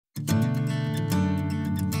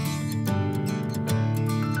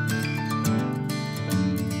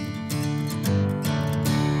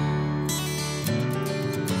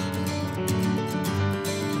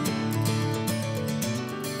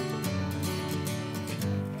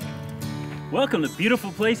Welcome to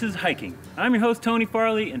Beautiful Places Hiking. I'm your host Tony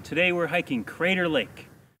Farley, and today we're hiking Crater Lake.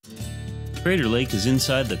 Crater Lake is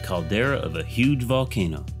inside the caldera of a huge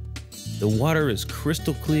volcano. The water is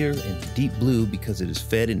crystal clear and deep blue because it is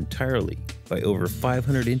fed entirely by over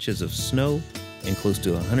 500 inches of snow and close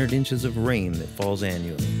to 100 inches of rain that falls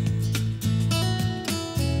annually.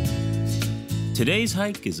 Today's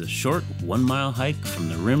hike is a short 1-mile hike from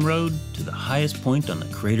the rim road to the highest point on the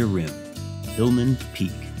crater rim, Hillman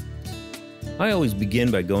Peak. I always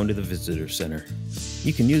begin by going to the visitor center.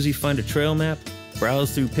 You can usually find a trail map,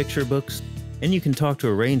 browse through picture books, and you can talk to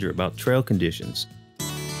a ranger about trail conditions.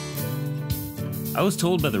 I was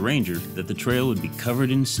told by the ranger that the trail would be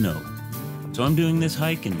covered in snow, so I'm doing this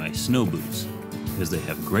hike in my snow boots because they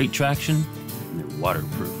have great traction and they're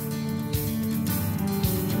waterproof.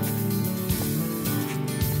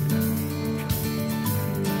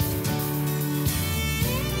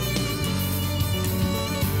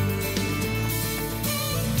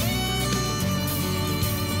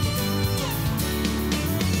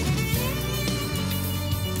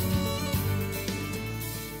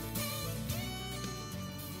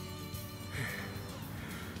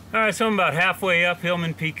 All right, so I'm about halfway up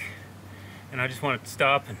Hillman Peak, and I just wanted to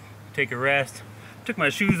stop and take a rest. Took my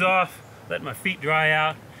shoes off, let my feet dry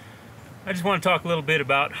out. I just want to talk a little bit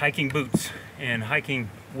about hiking boots and hiking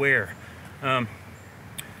wear.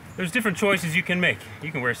 There's different choices you can make.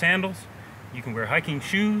 You can wear sandals, you can wear hiking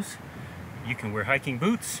shoes, you can wear hiking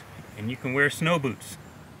boots, and you can wear snow boots.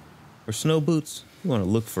 For snow boots, you want to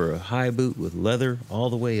look for a high boot with leather all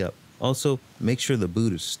the way up. Also, make sure the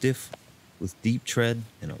boot is stiff, with deep tread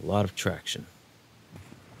and a lot of traction.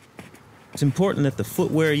 It's important that the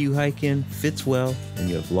footwear you hike in fits well and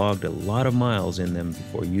you have logged a lot of miles in them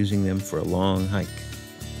before using them for a long hike.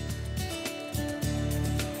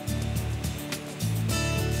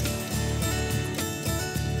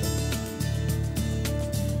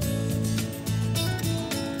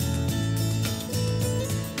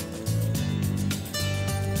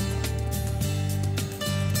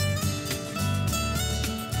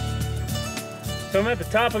 So I'm at the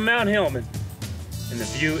top of Mount Hillman, and the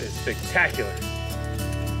view is spectacular.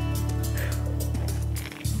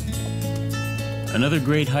 Another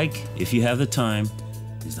great hike, if you have the time,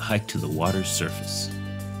 is the hike to the water's surface.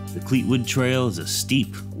 The Cleetwood Trail is a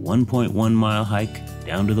steep 1.1-mile hike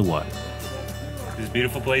down to the water. This is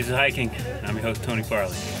Beautiful Places Hiking. I'm your host, Tony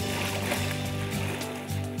Farley.